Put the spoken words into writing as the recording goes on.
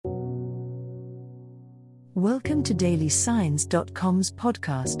Welcome to dailysigns.com's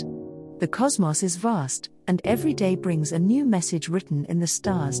podcast. The cosmos is vast, and every day brings a new message written in the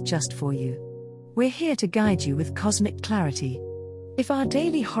stars just for you. We're here to guide you with cosmic clarity. If our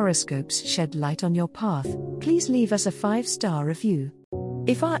daily horoscopes shed light on your path, please leave us a 5-star review.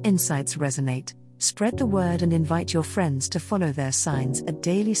 If our insights resonate, spread the word and invite your friends to follow their signs at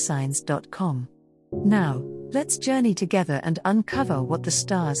dailysigns.com. Now, let's journey together and uncover what the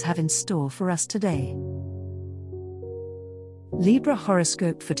stars have in store for us today. Libra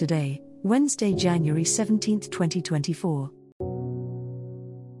horoscope for today, Wednesday, January 17, 2024.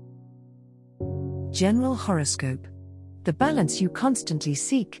 General horoscope. The balance you constantly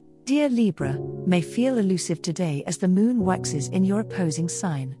seek, dear Libra, may feel elusive today as the moon waxes in your opposing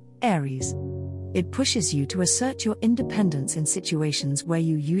sign, Aries. It pushes you to assert your independence in situations where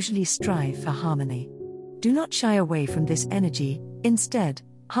you usually strive for harmony. Do not shy away from this energy, instead,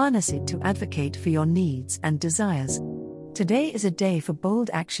 harness it to advocate for your needs and desires. Today is a day for bold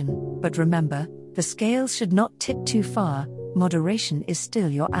action, but remember, the scales should not tip too far. Moderation is still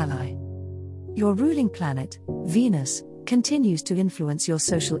your ally. Your ruling planet, Venus, continues to influence your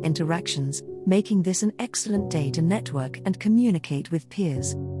social interactions, making this an excellent day to network and communicate with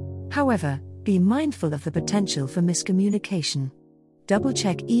peers. However, be mindful of the potential for miscommunication.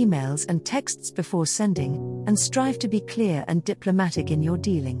 Double-check emails and texts before sending, and strive to be clear and diplomatic in your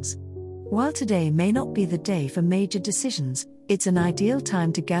dealings. While today may not be the day for major decisions, it's an ideal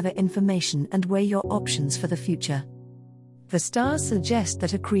time to gather information and weigh your options for the future. The stars suggest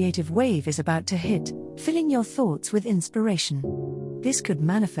that a creative wave is about to hit, filling your thoughts with inspiration. This could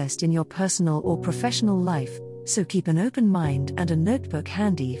manifest in your personal or professional life, so keep an open mind and a notebook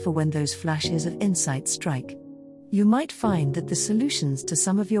handy for when those flashes of insight strike. You might find that the solutions to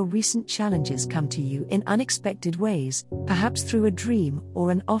some of your recent challenges come to you in unexpected ways, perhaps through a dream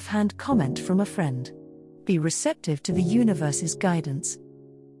or an offhand comment from a friend. Be receptive to the universe's guidance.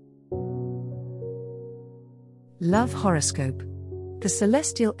 Love horoscope. The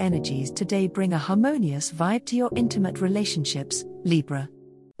celestial energies today bring a harmonious vibe to your intimate relationships, Libra.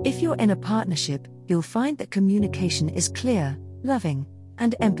 If you're in a partnership, you'll find that communication is clear, loving,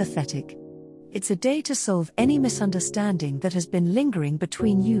 and empathetic. It's a day to solve any misunderstanding that has been lingering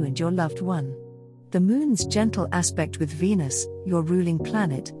between you and your loved one. The moon's gentle aspect with Venus, your ruling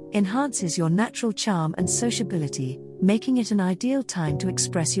planet, enhances your natural charm and sociability, making it an ideal time to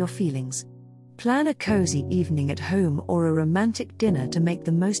express your feelings. Plan a cozy evening at home or a romantic dinner to make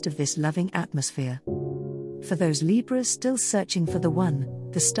the most of this loving atmosphere. For those Libras still searching for the one,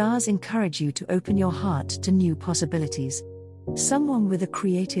 the stars encourage you to open your heart to new possibilities. Someone with a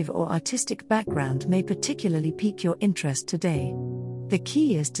creative or artistic background may particularly pique your interest today. The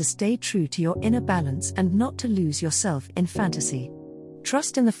key is to stay true to your inner balance and not to lose yourself in fantasy.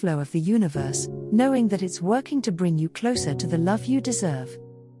 Trust in the flow of the universe, knowing that it's working to bring you closer to the love you deserve.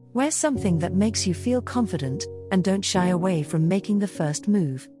 Wear something that makes you feel confident, and don't shy away from making the first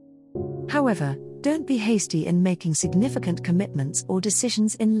move. However, don't be hasty in making significant commitments or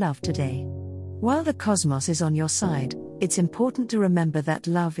decisions in love today. While the cosmos is on your side, it's important to remember that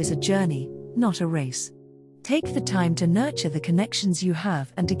love is a journey, not a race. Take the time to nurture the connections you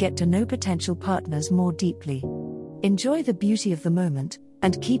have and to get to know potential partners more deeply. Enjoy the beauty of the moment,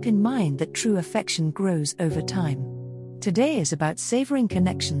 and keep in mind that true affection grows over time. Today is about savoring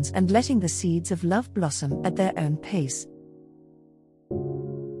connections and letting the seeds of love blossom at their own pace.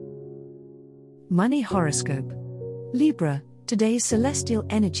 Money horoscope. Libra, today's celestial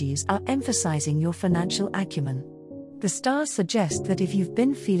energies are emphasizing your financial acumen. The stars suggest that if you've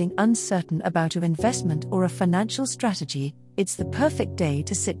been feeling uncertain about your investment or a financial strategy, it's the perfect day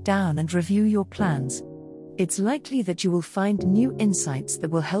to sit down and review your plans. It's likely that you will find new insights that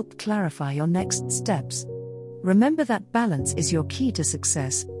will help clarify your next steps. Remember that balance is your key to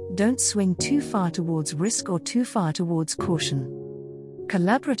success. Don't swing too far towards risk or too far towards caution.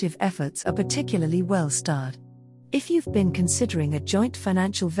 Collaborative efforts are particularly well starred. If you've been considering a joint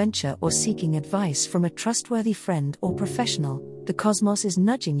financial venture or seeking advice from a trustworthy friend or professional, the cosmos is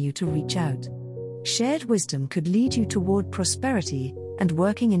nudging you to reach out. Shared wisdom could lead you toward prosperity, and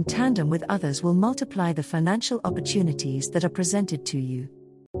working in tandem with others will multiply the financial opportunities that are presented to you.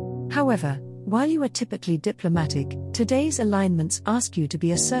 However, while you are typically diplomatic, today's alignments ask you to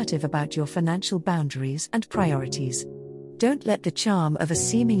be assertive about your financial boundaries and priorities. Don't let the charm of a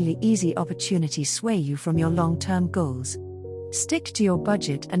seemingly easy opportunity sway you from your long-term goals. Stick to your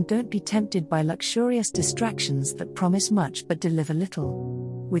budget and don't be tempted by luxurious distractions that promise much but deliver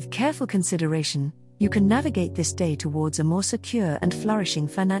little. With careful consideration, you can navigate this day towards a more secure and flourishing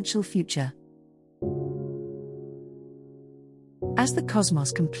financial future. As the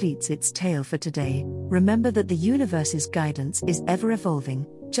cosmos completes its tale for today, remember that the universe's guidance is ever evolving,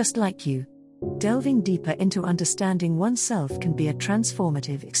 just like you. Delving deeper into understanding oneself can be a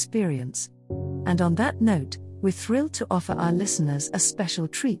transformative experience. And on that note, we're thrilled to offer our listeners a special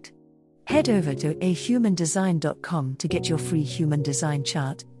treat. Head over to ahumandesign.com to get your free human design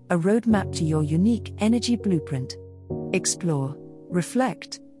chart, a roadmap to your unique energy blueprint. Explore,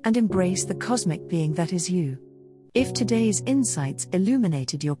 reflect, and embrace the cosmic being that is you. If today's insights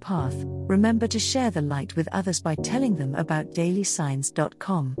illuminated your path, remember to share the light with others by telling them about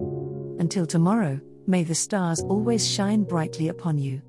dailysigns.com. Until tomorrow, may the stars always shine brightly upon you.